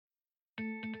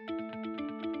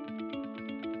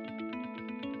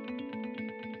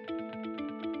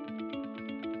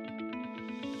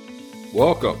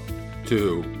Welcome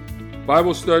to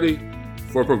Bible Study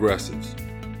for Progressives,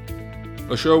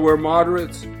 a show where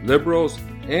moderates, liberals,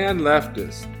 and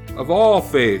leftists of all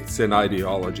faiths and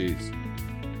ideologies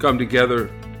come together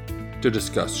to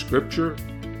discuss scripture,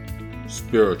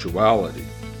 spirituality,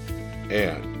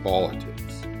 and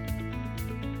politics.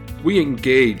 We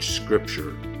engage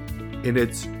scripture in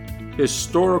its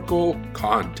historical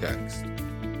context,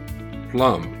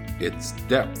 plumb its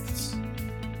depths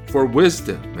for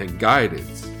wisdom and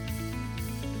guidance,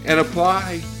 and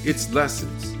apply its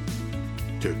lessons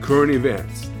to current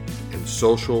events and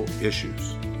social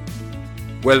issues.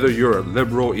 Whether you're a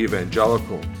liberal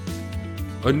evangelical,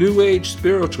 a New Age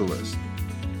spiritualist,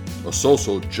 a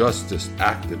social justice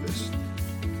activist,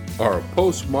 or a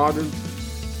postmodern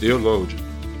theologian,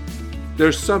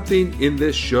 there's something in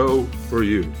this show for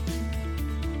you.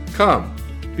 Come,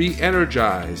 be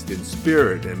energized in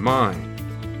spirit and mind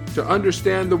to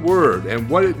understand the Word and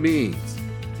what it means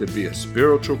to be a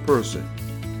spiritual person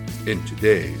in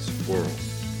today's world.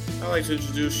 I'd like to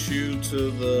introduce you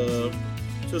to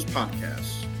this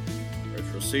podcast. Rich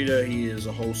Rosita, he is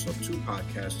a host of two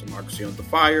podcasts, Democracy Under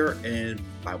Fire and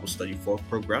Bible Study for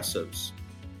Progressives.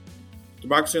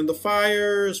 Democracy Under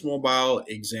Fire is more about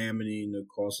examining the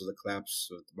causes of the collapse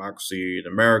of democracy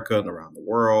in America and around the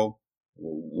world.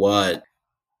 What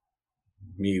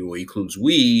includes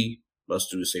we must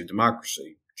do to save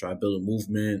democracy. Try to build a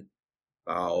movement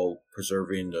about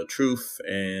preserving the truth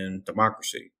and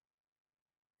democracy.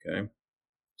 Okay?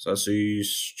 So that's what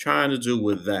he's trying to do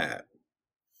with that.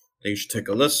 I think you should take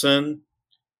a listen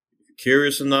if you're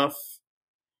curious enough.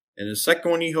 And the second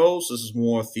one he hosts, this is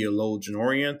more theologian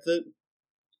oriented,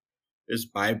 is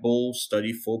Bible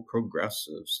Study for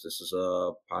Progressives. This is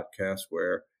a podcast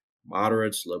where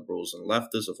moderates, liberals, and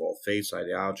leftists of all faiths,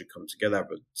 ideology come together,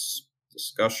 have a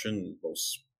discussion, both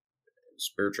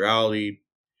spirituality,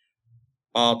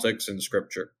 politics, and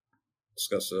scripture.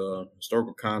 Discuss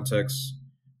historical context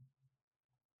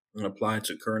and apply it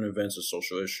to current events and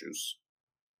social issues.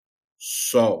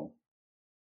 So,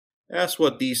 that's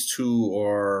what these two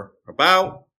are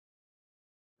about.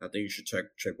 I think you should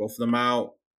check both of them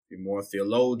out. If you're more a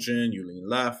theologian, you lean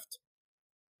left,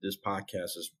 this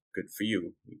podcast is good for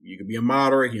you. You can be a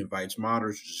moderate. He invites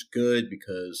moderates, which is good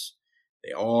because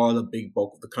they are the big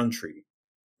bulk of the country.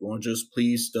 You want to just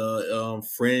please the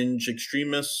fringe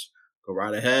extremists, go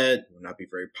right ahead. You will not be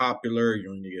very popular. You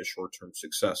only get short-term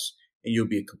success, and you'll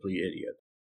be a complete idiot.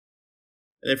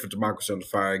 And then for Democracy Under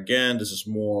Fire, again, this is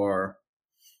more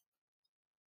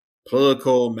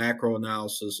political, macro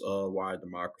analysis of why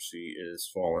democracy is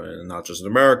falling, not just in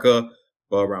America,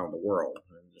 but around the world.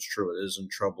 And it's true, it is in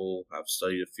trouble. I've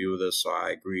studied a few of this, so I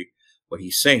agree what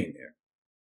he's saying there.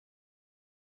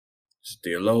 He's a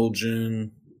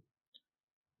theologian,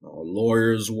 a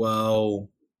lawyer as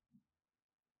well.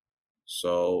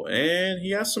 So, and he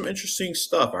has some interesting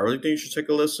stuff. I really think you should take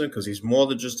a listen because he's more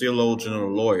than just a theologian and a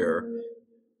lawyer.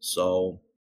 So,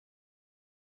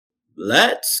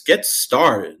 let's get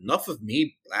started. Enough of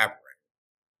me blabbering.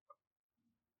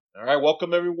 All right,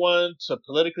 welcome everyone to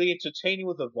Politically Entertaining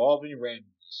with Evolving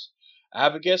Randomness. I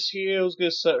have a guest here who's going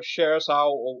to share us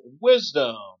our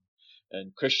wisdom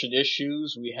and Christian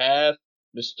issues. We have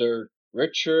Mr.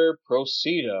 Richard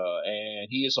Procida, and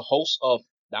he is a host of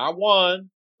not one,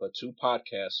 but two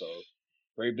podcasts. So,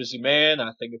 very busy man.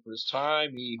 I thank him for his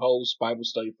time. He hosts Bible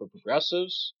Study for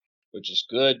Progressives, which is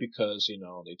good because,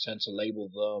 they tend to label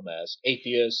them as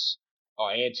atheists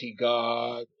or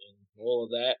anti-God and all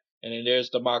of that. And then there's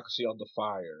Democracy Under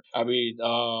Fire. I mean,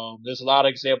 there's a lot of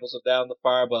examples of that under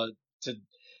fire, but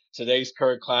today's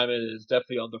current climate is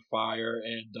definitely under fire,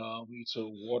 and we need to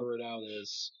water it out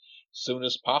as soon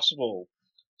as possible.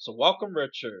 So welcome,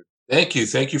 Richard. Thank you.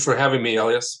 Thank you for having me,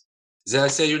 Elias. Did I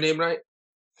say your name right?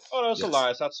 Oh, no, it's yes.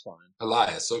 Elias. That's fine.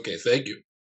 Elias. Okay, thank you.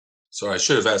 Sorry, I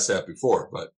should have asked that before,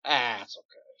 but... it's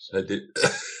okay. So, I did.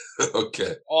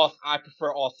 Okay. I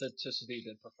prefer authenticity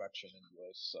than perfection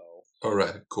anyway, so... All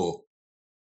right, cool.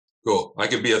 I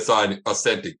can be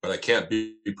authentic, but I can't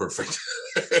be perfect.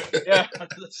 Yeah,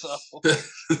 so...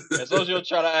 as long as you don't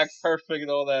try to act perfect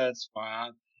and all that, it's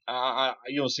fine.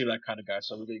 You don't seem that kind of guy,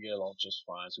 so we're going to get along just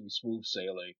fine. It's going to be smooth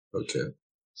sailing. Okay.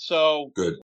 So...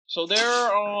 Good. So there,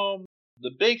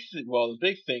 the big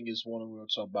thing is one we're going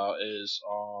to talk about is,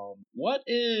 what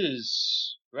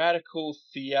is radical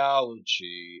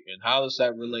theology and how does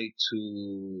that relate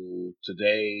to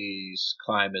today's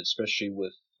climate, especially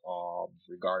with,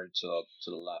 regard to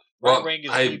the left? Right wing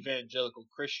is evangelical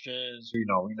Christians. We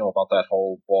know about that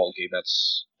whole ball game.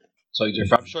 That's so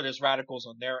different. I'm sure there's radicals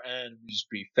on their end. Just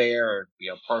be fair and be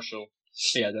impartial.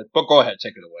 Yeah, but go ahead,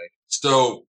 take it away.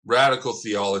 So radical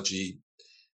theology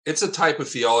it's a type of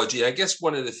theology. I guess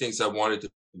one of the things I wanted to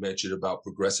mention about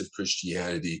progressive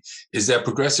Christianity is that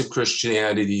progressive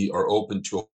Christianity are open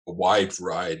to a wide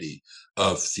variety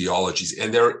of theologies.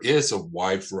 And there is a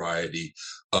wide variety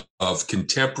of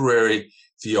contemporary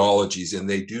theologies, and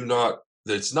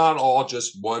it's not all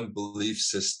just one belief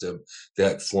system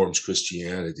that forms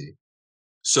Christianity.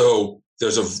 So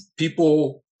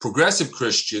progressive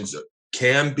Christians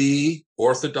can be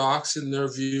orthodox in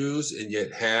their views and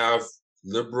yet have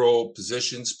liberal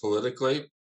positions politically.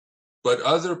 But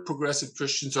other progressive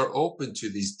Christians are open to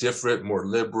these different, more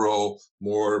liberal,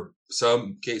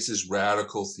 some cases,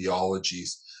 radical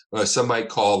theologies. Some might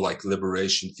call like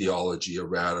liberation theology a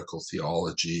radical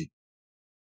theology.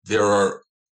 There are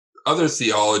other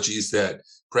theologies that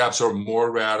perhaps are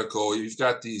more radical. You've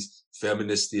got these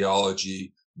feminist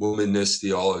theology, womanist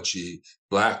theology,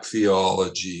 Black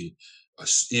theology,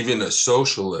 even a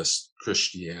socialist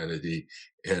Christianity,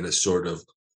 and it sort of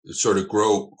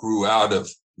grew out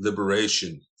of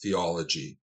liberation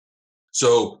theology.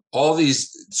 So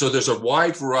there's a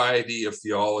wide variety of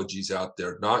theologies out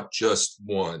there, not just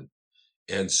one.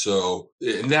 And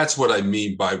that's what I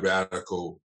mean by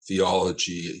radical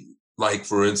theology. Like,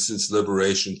 for instance,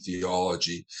 liberation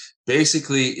theology.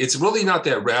 Basically, it's really not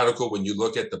that radical when you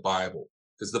look at the Bible,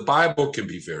 because the Bible can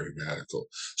be very radical.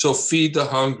 So feed the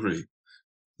hungry,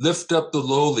 lift up the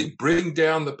lowly, bring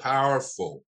down the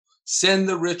powerful, send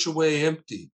the rich away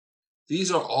empty.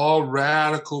 These are all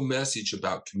radical message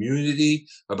about community,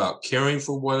 about caring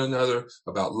for one another,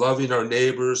 about loving our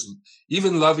neighbors,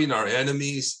 even loving our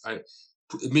enemies.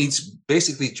 It means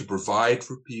basically to provide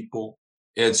for people.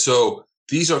 And so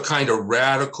these are kind of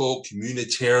radical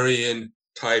communitarian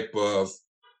type of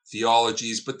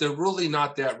theologies, but they're really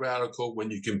not that radical when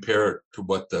you compare it to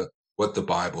what the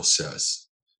Bible says.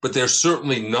 But they're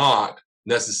certainly not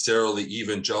necessarily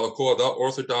evangelical. The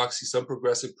orthodoxy, some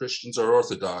progressive Christians are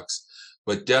orthodox,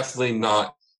 but definitely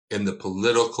not in the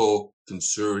political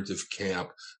conservative camp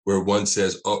where one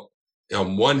says, oh,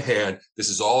 on one hand, this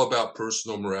is all about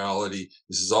personal morality.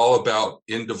 This is all about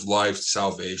end of life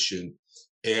salvation.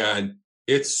 And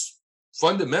it's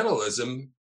fundamentalism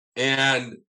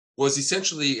and was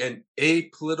essentially an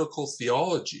apolitical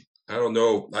theology. I don't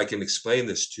know, I can explain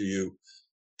this to you,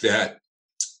 that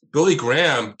Billy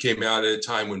Graham came out at a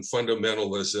time when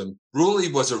fundamentalism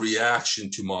really was a reaction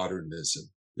to modernism.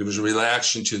 It was a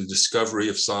reaction to the discovery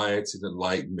of science and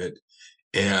enlightenment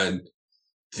and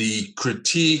the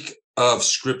critique of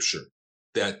scripture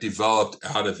that developed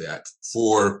out of that.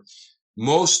 For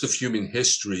most of human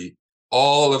history,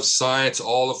 all of science,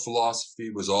 all of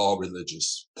philosophy was all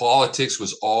religious. Politics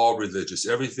was all religious.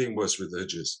 Everything was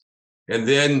religious. And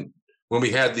then when we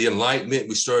had the Enlightenment,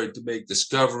 we started to make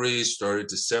discoveries, started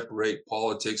to separate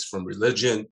politics from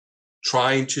religion,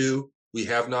 we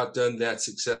have not done that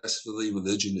successfully.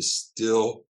 Religion is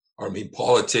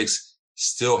politics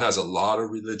still has a lot of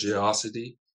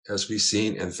religiosity, as we've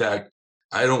seen. In fact,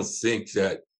 I don't think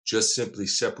that just simply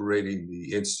separating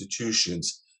the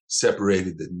institutions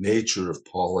separated the nature of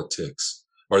politics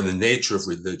or the nature of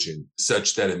religion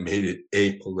such that it made it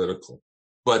apolitical.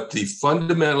 But the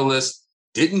fundamentalists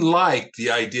didn't like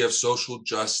the idea of social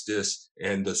justice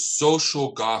and the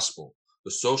social gospel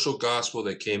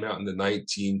that came out in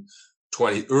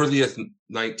the earliest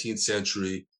 19th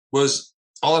century was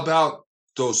all about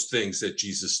those things that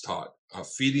Jesus taught,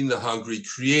 feeding the hungry,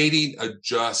 creating a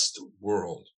just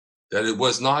world, that it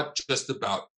was not just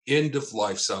about end of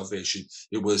life salvation.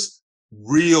 It was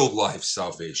real life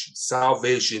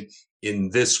salvation in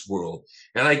this world.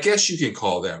 And I guess you can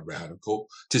call that radical,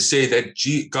 to say that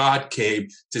God came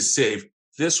to save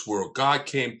this world. God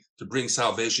came to bring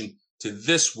salvation to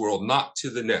this world, not to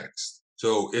the next.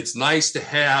 So it's nice to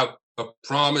have a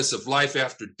promise of life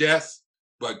after death,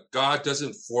 but God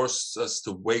doesn't force us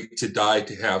to wait to die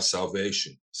to have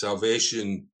salvation.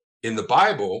 Salvation in the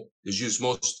Bible is used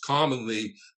most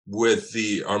commonly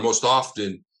most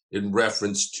often in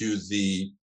reference to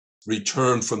the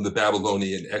return from the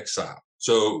Babylonian exile.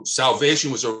 So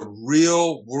salvation was a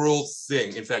real world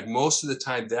thing. In fact, most of the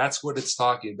time, that's what it's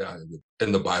talking about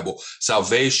in the Bible.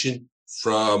 Salvation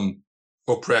from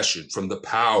oppression, from the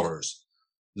powers,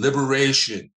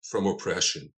 liberation from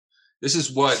oppression. This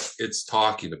is what it's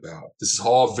talking about. This is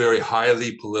all very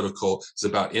highly political. It's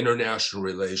about international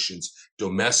relations,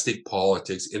 domestic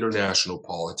politics, international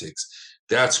politics.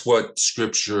 That's what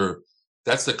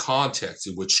that's the context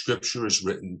in which scripture is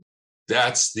written.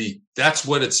 That's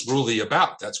what it's really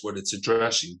about. That's what it's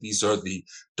addressing. These are the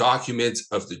documents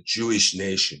of the Jewish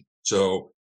nation.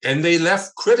 And they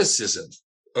left criticism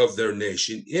of their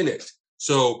nation in it.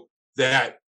 So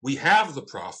that we have the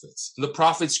prophets. The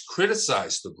prophets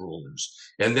criticized the rulers,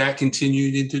 and that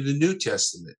continued into the New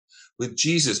Testament with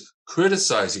Jesus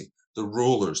criticizing the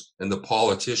rulers and the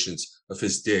politicians of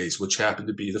his days, which happened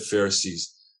to be the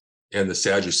Pharisees and the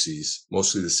Sadducees,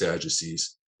 mostly the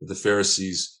Sadducees. The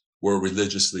Pharisees were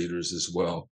religious leaders as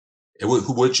well,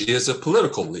 which is a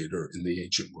political leader in the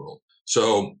ancient world.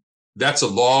 So that's a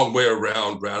long way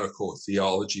around radical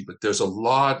theology, but there's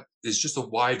just a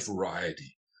wide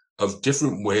variety of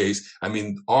different ways. I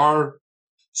mean, our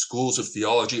schools of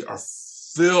theology are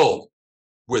filled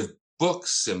with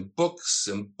books and books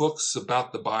and books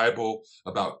about the Bible,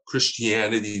 about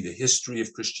Christianity, the history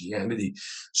of Christianity.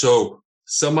 So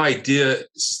some idea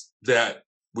that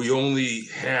we only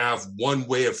have one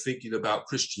way of thinking about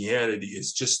Christianity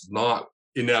is just not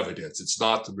in evidence. It's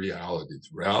not the reality. The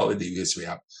reality is we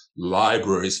have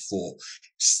libraries full.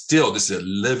 Still, this is a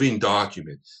living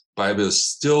document. Bible is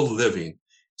still living,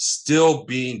 still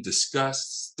being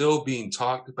discussed, still being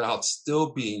talked about,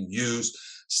 still being used,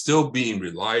 still being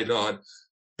relied on.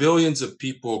 Billions of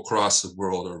people across the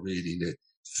world are reading it.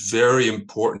 Very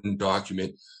important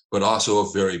document, but also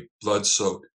a very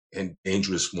blood-soaked and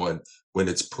dangerous one when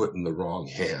it's put in the wrong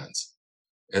hands.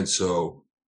 And so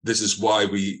this is why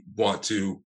we want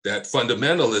that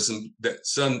fundamentalism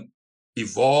that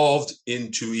evolved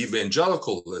into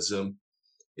evangelicalism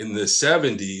in the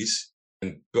 70s.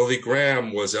 And Billy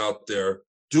Graham was out there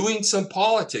doing some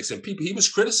politics, and he was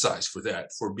criticized for that,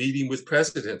 for meeting with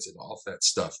presidents and all that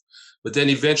stuff. But then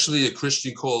eventually the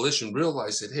Christian Coalition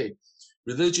realized that, hey,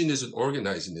 religion is an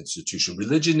organizing institution.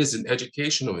 Religion is an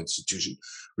educational institution.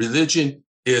 Religion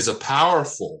is a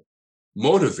powerful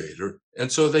motivator.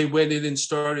 And so they went in and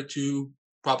started to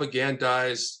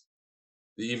propagandize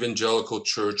the evangelical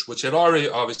church, which had already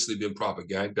obviously been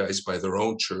propagandized by their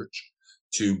own church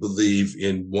to believe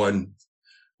in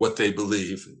what they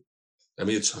believe. I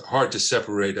mean, it's hard to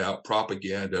separate out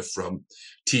propaganda from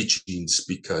teachings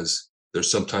because they're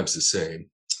sometimes the same.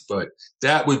 But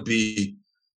that would be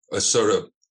a sort of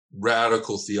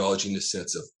radical theology in the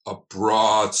sense of a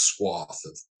broad swath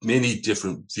of many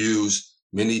different views,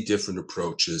 many different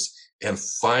approaches, and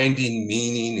finding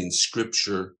meaning in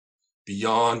Scripture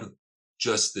beyond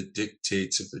just the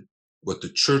dictates of what the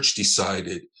church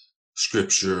decided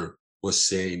Scripture was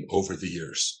saying over the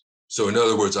years. So in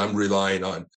other words,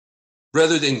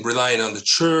 rather than relying on the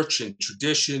church and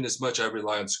tradition as much, I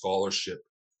rely on scholarship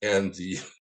and the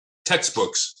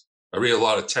textbooks. I read a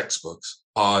lot of textbooks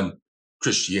on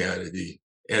Christianity.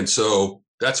 And so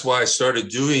that's why I started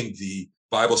doing the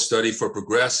Bible study for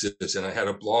progressives. And I had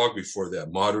a blog before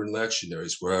that, Modern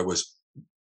Lectionaries, where I was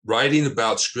writing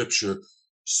about Scripture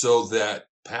so that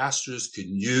pastors could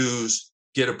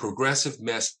get a progressive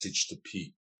message to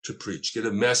preach, get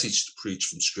a message to preach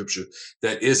from Scripture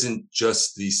that isn't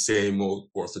just the same old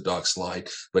orthodox line,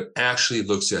 but actually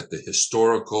looks at the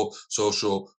historical,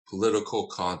 social, political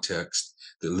context,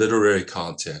 the literary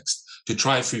context, to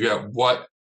try and figure out what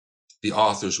the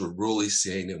authors were really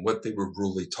saying and what they were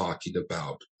really talking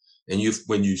about. And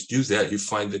when you do that, you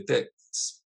find that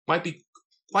might be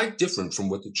quite different from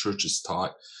what the church has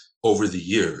taught over the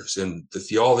years. And the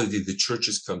theology the church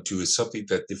has come to is something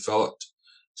that developed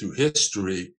through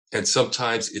history. And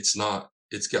sometimes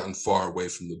it's gotten far away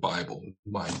from the Bible, in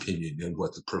my opinion, and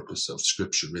what the purpose of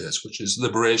Scripture is, which is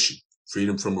liberation,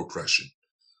 freedom from oppression,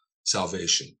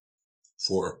 salvation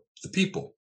for the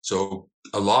people. So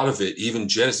a lot of it, even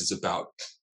Genesis, is about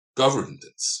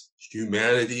governance.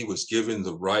 Humanity was given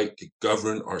the right to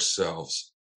govern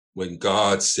ourselves when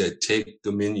God said, take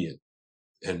dominion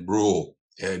and rule.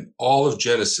 And all of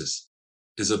Genesis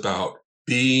is about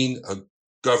being a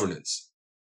governance,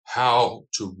 how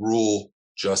to rule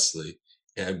justly.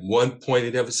 And one point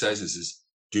it emphasizes is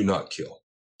do not kill.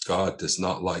 God does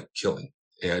not like killing.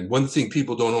 And one thing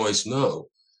people don't always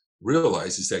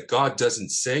realize is that God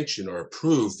doesn't sanction or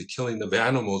approve the killing of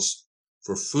animals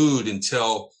for food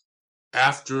until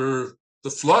after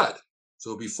the flood.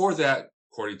 So before that,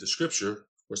 according to Scripture,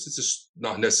 of course, this is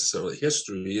not necessarily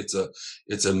history.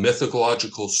 It's a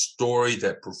mythological story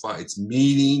that provides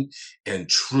meaning and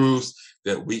truth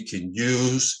that we can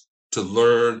use to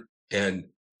learn and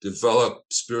develop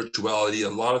spirituality. A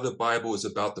lot of the Bible is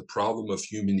about the problem of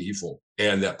human evil.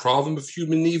 And that problem of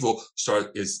human evil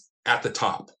is at the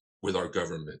top with our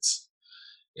governments.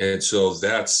 And so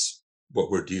that's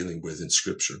what we're dealing with in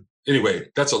Scripture.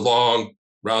 Anyway, that's a long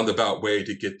roundabout way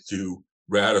to get to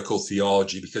radical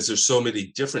theology, because there's so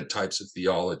many different types of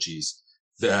theologies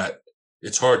that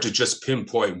it's hard to just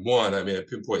pinpoint one. I mean, I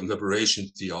pinpoint liberation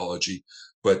theology,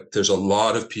 but there's a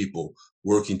lot of people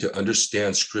working to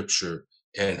understand Scripture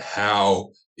and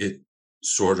how it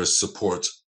sort of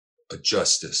supports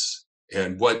justice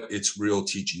and what its real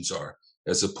teachings are,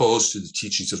 as opposed to the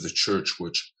teachings of the church,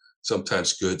 which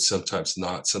sometimes good, sometimes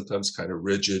not, sometimes kind of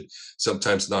rigid,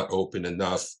 sometimes not open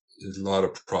enough. There's a lot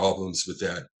of problems with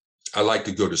that. I like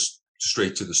to go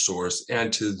straight to the source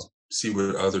and to see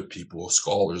what other people,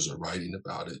 scholars, are writing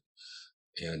about it,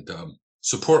 and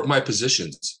support my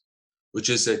positions, which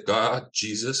is that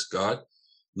God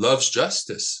loves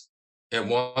justice and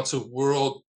wants a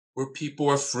world where people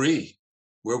are free,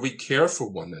 where we care for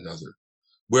one another,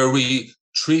 where we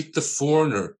treat the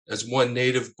foreigner as one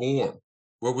native born,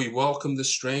 where we welcome the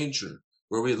stranger,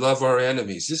 where we love our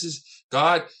enemies. This is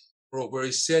God, where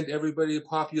he sent everybody to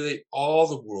populate all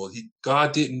the world.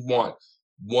 God didn't want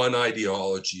one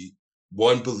ideology,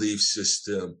 one belief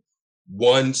system,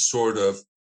 one sort of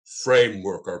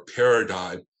framework or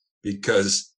paradigm,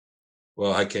 because,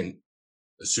 well, I can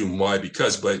assume why,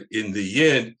 but in the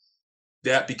end,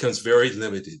 that becomes very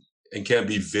limited and can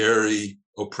be very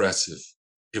oppressive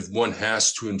if one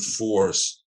has to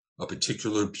enforce a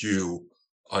particular view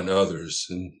on others.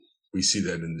 And we see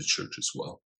that in the church as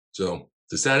well. So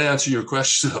does that answer your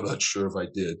question? I'm not sure if I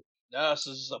did. No,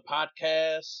 so this is a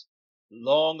podcast.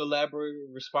 Long, elaborate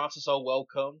responses are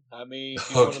welcome. I mean, if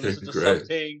you want to listen to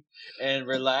something and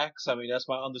relax, I mean, that's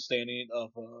my understanding of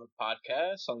a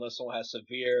podcast, unless someone has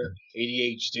severe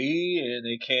ADHD and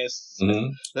they can't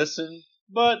listen.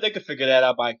 But they can figure that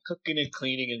out by cooking and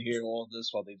cleaning and hearing all this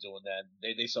while they're doing that.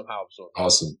 They somehow absorb it.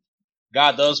 Awesome.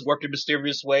 God does work in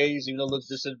mysterious ways, even though it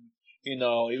looks even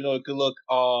though it could look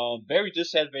very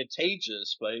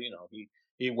disadvantageous, but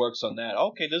he works on that.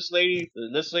 Okay, this lady,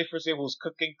 for example, who's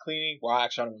cooking, cleaning. Well,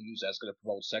 actually, I don't want to use that. It's going to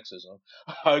promote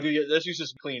sexism. Let's use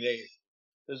this clean air.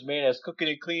 This man that's cooking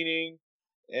and cleaning,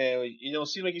 and it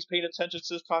seems like he's paying attention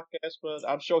to this podcast, but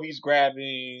I'm sure he's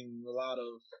grabbing a lot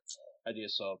of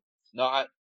ideas. So, no,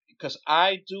 because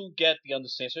I do get the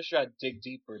understanding, especially I dig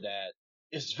deeper, that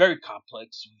it's very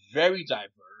complex, very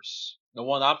diverse. The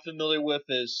one I'm familiar with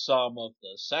is some of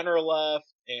the center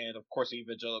left, and of course,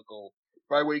 evangelical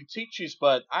right-wing teachings,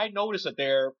 but I noticed that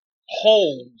there are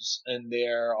holes in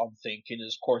their thinking.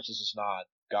 Of course, this is not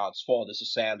God's fault. This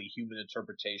is sadly human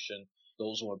interpretation.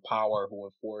 Those who in power, who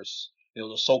enforce,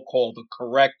 the so-called the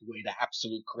correct way, the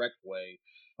absolute correct way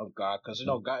of God. Because,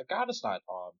 God is not,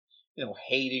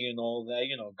 hating and all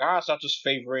that. God's not just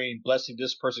favoring, blessing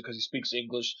this person because he speaks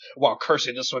English, while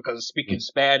cursing this one because he's speaking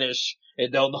Spanish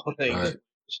and don't know the English.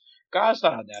 God's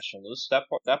not a nationalist. That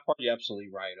part you're absolutely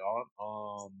right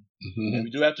on. And we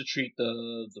do have to treat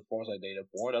the forms like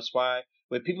native born. That's why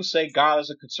when people say God is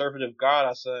a conservative God,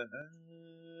 I said,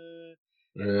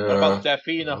 what about that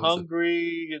feeding the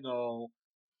hungry?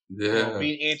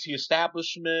 Being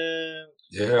anti-establishment.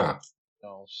 Yeah.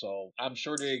 So I'm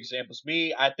sure there are examples.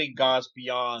 I think God's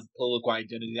beyond political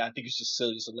identity. I think it's just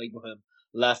silly to label him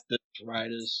leftist,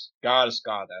 rightist. God is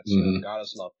God. That's it. God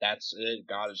is love. That's it.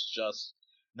 God is just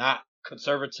not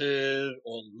conservative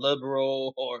or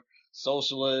liberal or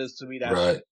socialist. To me,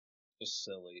 that's just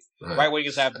silly. Right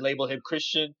wingers have labeled him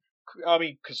Christian. I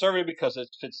mean, conservative because it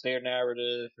fits their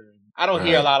narrative. And I don't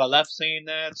hear a lot of left saying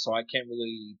that, so I can't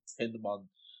really pin them on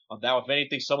that. If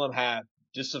anything, some of them have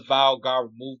disavowed God,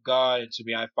 removed God, and to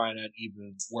me, I find that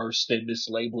even worse than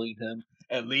mislabeling him.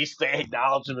 At least they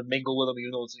acknowledge him and mingle with him,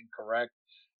 even though it's incorrect.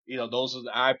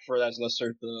 I prefer that as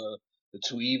lesser the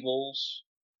two evils.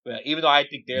 But even though I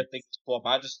think their thing is flawed,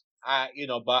 but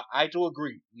I do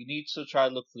agree. We need to try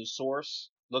to look for the source,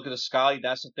 look at the scholarly.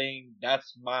 That's the thing.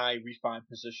 That's my refined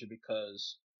position,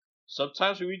 because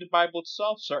sometimes we read the Bible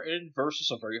itself. Certain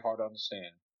verses are very hard to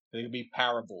understand. They can be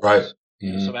parables. Right.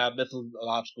 Some have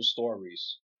mythological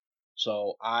stories.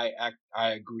 So I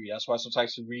agree. That's why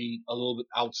sometimes we read a little bit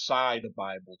outside the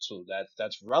Bible too.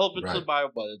 That's relevant to the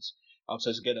Bible, but it's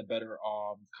to get a better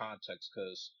context,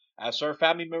 because as certain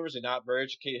family members, they're not very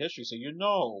educated in history, so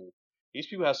these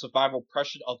people have survived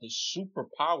oppression of the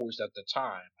superpowers at the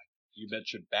time. Like you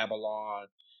mentioned, Babylon,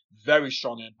 very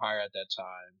strong empire at that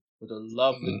time, with a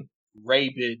lovely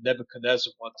rabid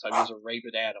Nebuchadnezzar. One time he was a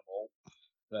rabid animal.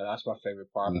 That's my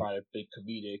favorite part. I find it a bit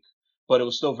comedic, but it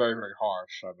was still very, very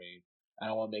harsh. I mean, I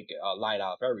don't want to make it light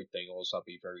out of everything, or else I'll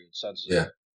be very insensitive. Yeah.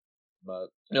 But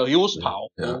he was powerful.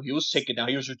 Yeah. He was taken down.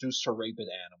 He was reduced to a rabid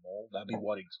animal. That'd be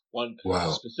one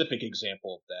specific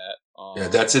example of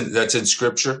that. That's in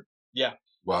scripture. Yeah.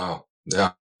 Wow.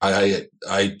 Yeah. I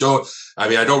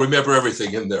don't remember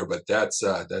everything in there, but that's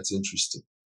interesting.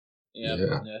 Yeah.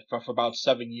 For about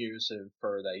 7 years,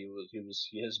 for that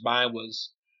his mind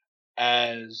was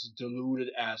as deluded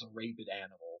as a rabid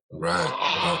animal.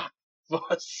 Right. For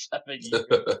 7 years.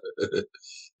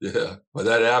 Yeah, well,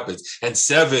 that happens. And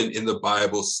 7 in the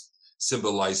Bible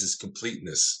symbolizes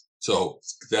completeness. So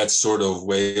that's sort of a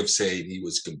way of saying he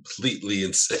was completely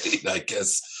insane, I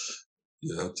guess,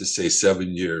 to say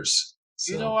 7 years.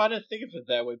 So, I didn't think of it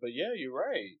that way, but yeah, you're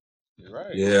right. You're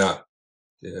right. yeah,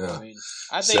 I yeah, mean,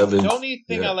 I think seven, the only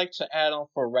thing I yeah. like to add on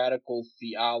for radical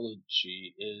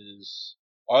theology is,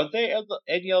 are there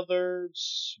any other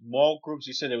small groups?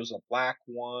 You said there was a black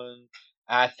one.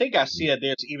 I think I see that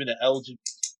there's even an LGBT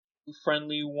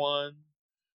friendly one.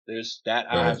 There's that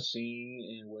I have Right.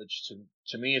 seen, in which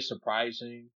to me is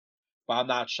surprising, but I'm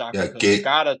not shocked Yeah, because gay,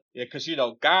 because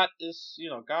God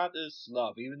is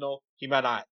love. Even though He might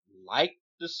not like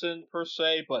the sin per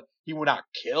se, but He will not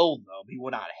kill them. He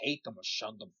will not hate them or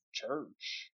shun them from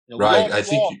church. We all right. I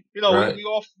think flaw. you, right. We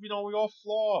all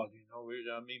flawed.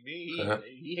 I mean, me, Uh-huh.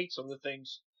 he hates some of the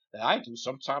things that I do.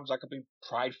 Sometimes I could be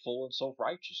prideful and self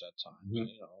righteous at times.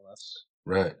 Mhm. That's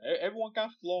Right. everyone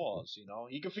got flaws.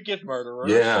 He can forgive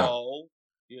murderers, Yeah, so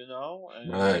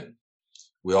right. and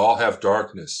We all have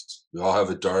darkness. We all have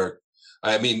a dark.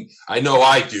 I mean, I know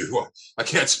I do. I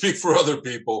can't speak for other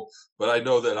people, but I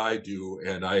know that I do.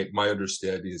 And my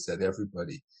understanding is that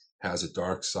everybody has a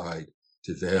dark side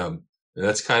to them. And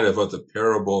that's kind of the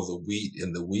parable of the wheat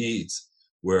and the weeds,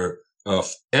 where a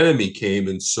enemy came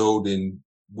and sowed in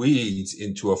weeds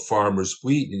into a farmer's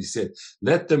wheat. And he said,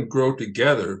 let them grow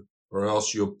together, or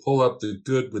else you'll pull up the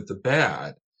good with the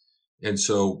bad. And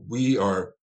so we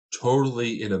are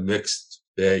totally in a mixed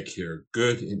bag here,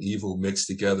 good and evil mixed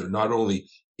together, not only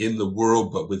in the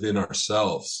world, but within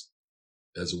ourselves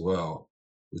as well,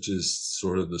 which is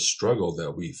sort of the struggle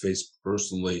that we face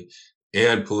personally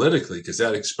and politically, because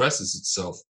that expresses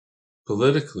itself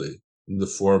politically in the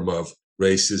form of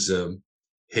racism,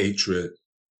 hatred,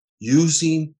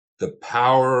 using the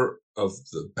power of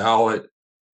the ballot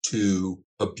to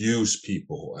abuse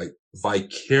people. Like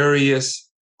vicarious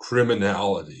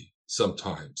criminality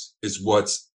sometimes is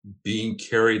what's being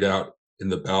carried out in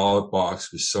the ballot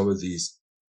box with some of these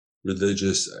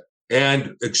religious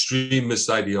and extremist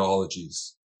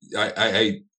ideologies.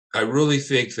 I really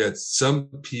think that some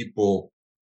people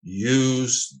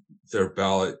use their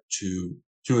ballot to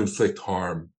inflict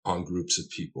harm on groups of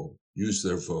people, use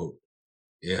their vote,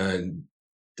 and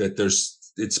that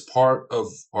it's part of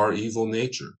our evil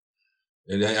nature.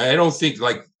 And I don't think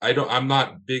I'm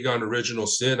not big on original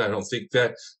sin. I don't think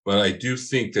that, but I do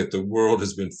think that the world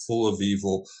has been full of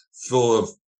evil, full of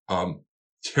um,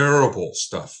 terrible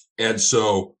stuff. And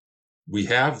so we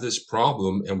have this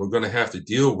problem and we're going to have to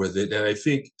deal with it. And I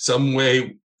think some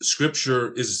way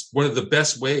scripture is one of the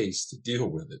best ways to deal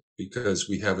with it, because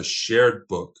we have a shared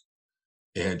book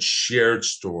and shared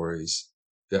stories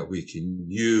that we can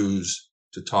use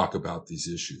to talk about these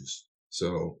issues.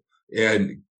 So,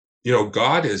 and,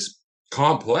 God is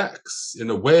complex in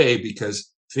a way,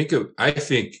 because I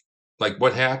think like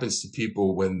what happens to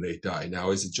people when they die.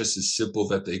 Now, is it just as simple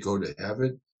that they go to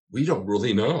heaven? We don't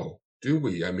really know, do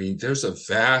we? I mean, there's a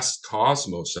vast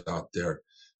cosmos out there.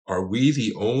 Are we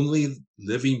the only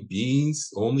living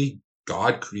beings? Only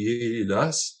God created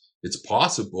us? It's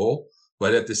possible.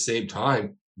 But at the same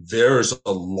time, there's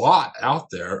a lot out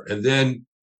there.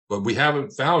 But we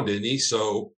haven't found any.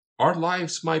 So our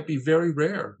lives might be very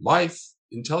rare.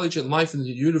 Intelligent life in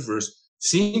the universe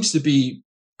seems to be,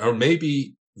 or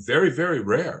maybe very, very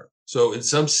rare. So in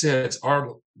some sense,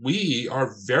 we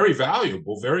are very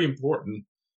valuable, very important,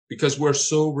 because we're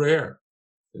so rare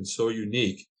and so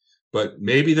unique. But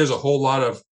maybe there's a whole lot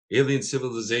of alien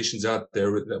civilizations out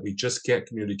there that we just can't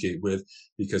communicate with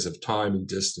because of time and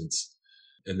distance.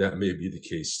 And that may be the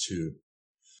case too.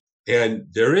 And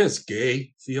there is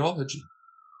gay theology.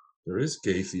 There is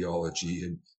gay theology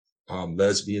and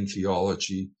lesbian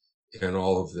theology and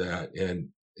all of that. And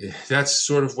that's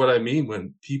sort of what I mean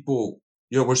when people,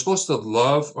 we're supposed to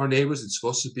love our neighbors. It's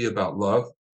supposed to be about love.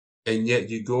 And yet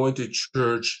you go into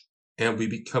church and we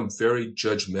become very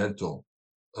judgmental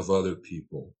of other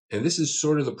people. And this is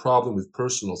sort of the problem with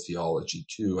personal theology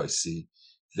too, I see,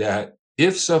 that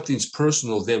if something's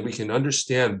personal, then we can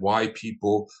understand why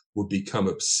people would become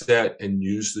upset and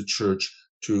use the church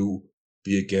to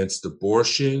be against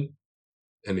abortion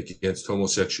and against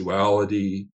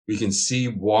homosexuality. We can see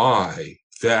why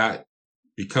that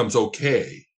becomes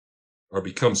okay or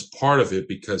becomes part of it,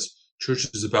 because church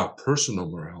is about personal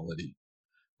morality.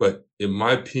 But in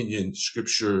my opinion,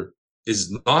 scripture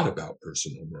is not about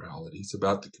personal morality. It's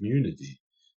about the community.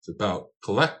 It's about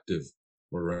collective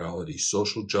morality,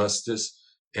 social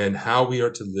justice, and how we are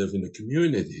to live in a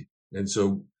community. And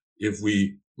so if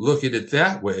we look at it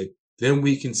that way, then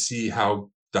we can see how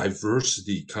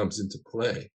diversity comes into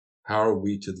play. How are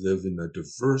we to live in a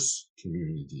diverse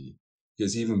community?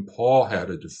 Because even Paul had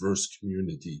a diverse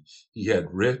community. He had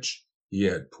rich, he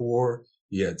had poor,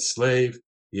 He had slave,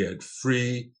 he had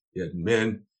free, he had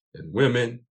men and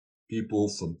women, people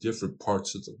from different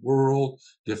parts of the world,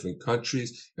 different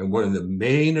countries. And one of the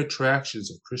main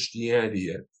attractions of Christianity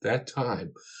at that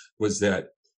time was that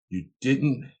you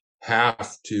didn't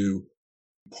have to be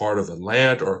part of a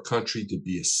land or a country to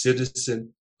be a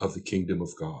citizen of the kingdom of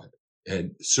God.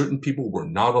 And certain people were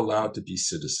not allowed to be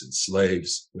citizens,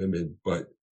 slaves, women, but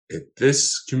at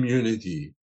this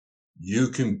community, you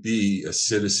can be a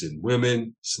citizen.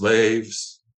 Women,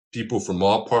 slaves, people from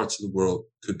all parts of the world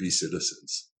could be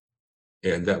citizens.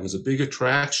 And that was a big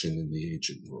attraction in the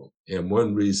ancient world. And one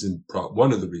of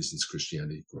the reasons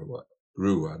Christianity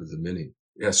grew out of the many.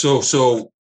 Yeah, so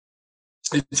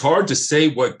it's hard to say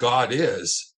what God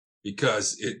is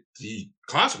because the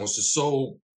cosmos is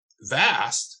so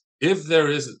vast. If there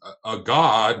is a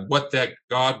God, what that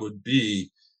God would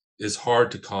be is hard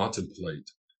to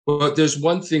contemplate. But there's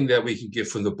one thing that we can get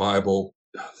from the Bible.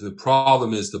 The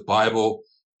problem is the Bible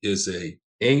is an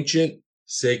ancient,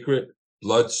 sacred,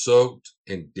 blood-soaked,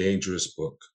 and dangerous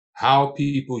book. How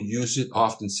people use it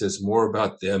often says more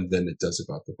about them than it does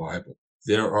about the Bible.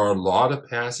 There are a lot of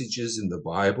passages in the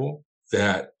Bible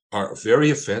that are very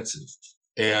offensive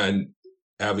and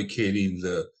advocating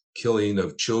the killing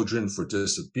of children for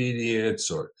disobedience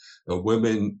or a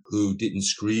woman who didn't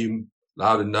scream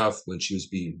loud enough when she was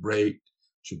being raped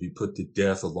should be put to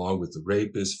death along with the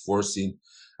rapist, forcing.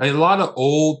 I mean, a lot of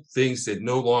old things that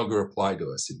no longer apply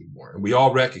to us anymore. And we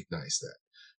all recognize that,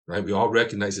 right? We all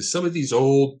recognize that some of these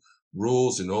old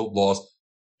rules and old laws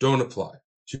don't apply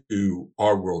to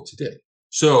our world today.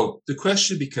 So the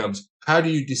question becomes, how do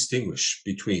you distinguish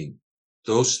between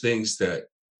those things that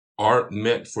aren't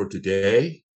meant for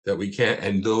today that we can't,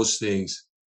 and those things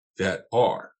that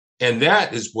are? And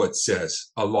that is what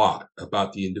says a lot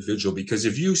about the individual, because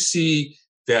if you see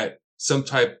that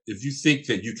if you think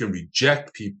that you can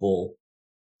reject people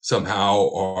somehow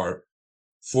or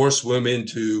force women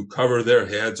to cover their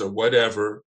heads or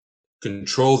whatever,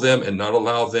 control them and not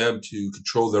allow them to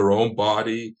control their own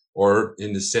body, or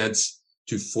in a sense,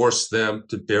 to force them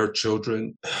to bear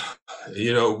children,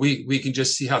 we can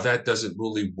just see how that doesn't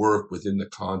really work within the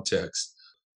context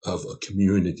of a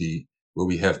community where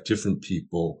we have different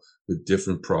people with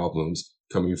different problems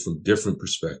coming from different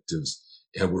perspectives.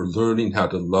 And we're learning how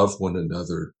to love one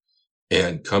another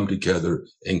and come together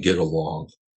and get along.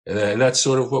 And that's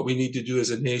sort of what we need to do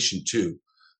as a nation too.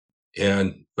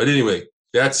 But anyway,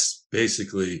 that's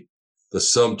basically the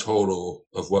sum total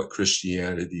of what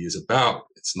Christianity is about.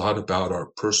 It's not about our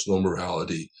personal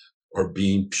morality or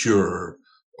being pure,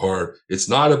 or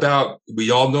we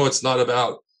all know it's not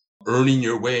about earning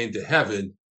your way into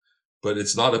heaven, but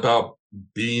it's not about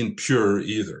being pure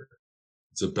either.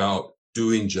 It's about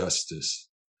doing justice,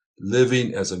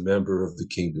 living as a member of the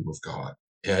kingdom of God.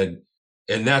 And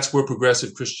that's where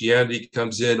progressive Christianity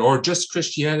comes in, or just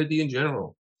Christianity in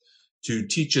general, to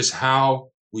teach us how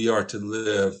we are to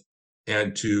live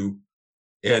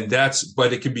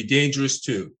but it can be dangerous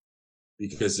too,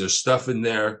 because there's stuff in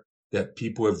there that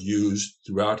people have used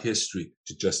throughout history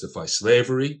to justify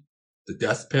slavery, the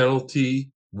death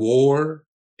penalty, war,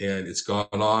 and it's gone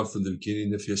on from the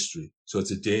beginning of history. So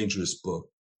it's a dangerous book.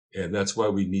 And that's why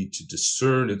we need to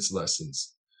discern its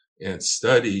lessons and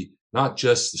study not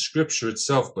just the scripture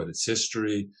itself, but its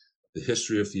history, the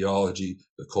history of theology,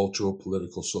 the cultural,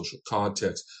 political, social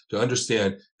context, to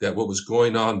understand that what was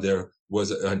going on there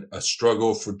was a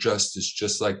struggle for justice,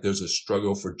 just like there's a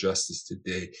struggle for justice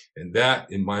today. And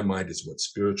that, in my mind, is what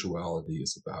spirituality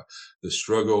is about. The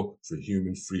struggle for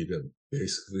human freedom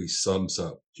basically sums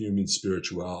up human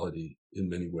spirituality in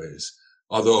many ways.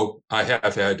 Although I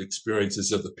have had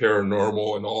experiences of the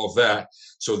paranormal and all of that.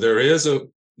 So there is a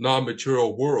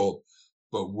non-material world,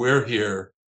 but we're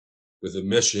here with a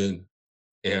mission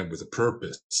and with a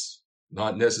purpose,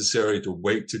 not necessarily to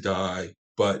wait to die,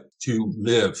 but to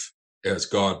live as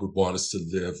God would want us to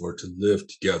live, or to live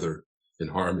together in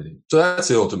harmony. So that's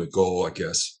the ultimate goal, I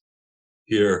guess,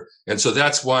 here. And so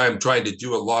that's why I'm trying to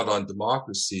do a lot on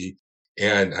democracy,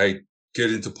 and I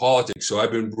get into politics. So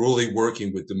I've been really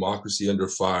working with Democracy Under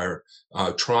Fire,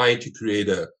 trying to create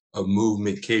a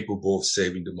movement capable of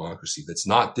saving democracy, that's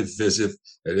not divisive,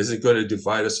 that isn't going to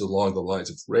divide us along the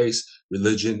lines of race,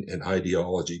 religion, and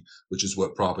ideology, which is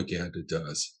what propaganda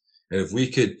does. And if we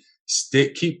could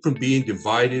keep from being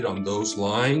divided on those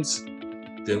lines,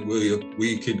 then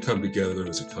we can come together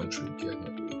as a country again, I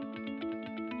believe.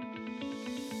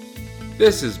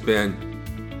 This has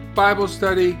been Bible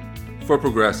Study for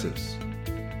Progressives.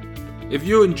 If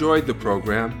you enjoyed the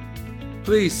program,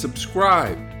 please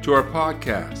subscribe to our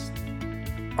podcast,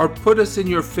 or put us in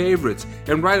your favorites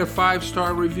and write a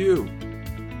 5-star review.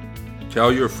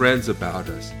 Tell your friends about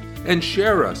us and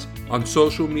share us on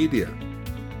social media.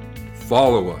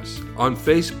 Follow us on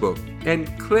Facebook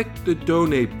and click the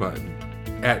donate button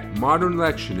at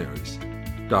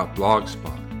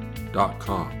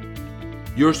modernlectionaries.blogspot.com.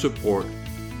 Your support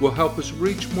will help us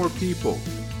reach more people,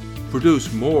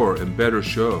 produce more and better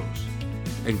shows,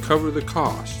 and cover the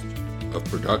cost of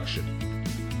production.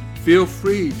 Feel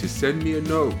free to send me a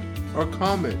note or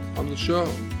comment on the show.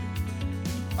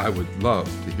 I would love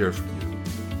to hear from you.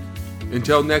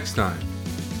 Until next time,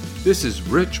 this is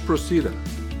Rich Procida.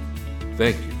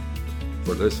 Thank you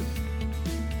for listening.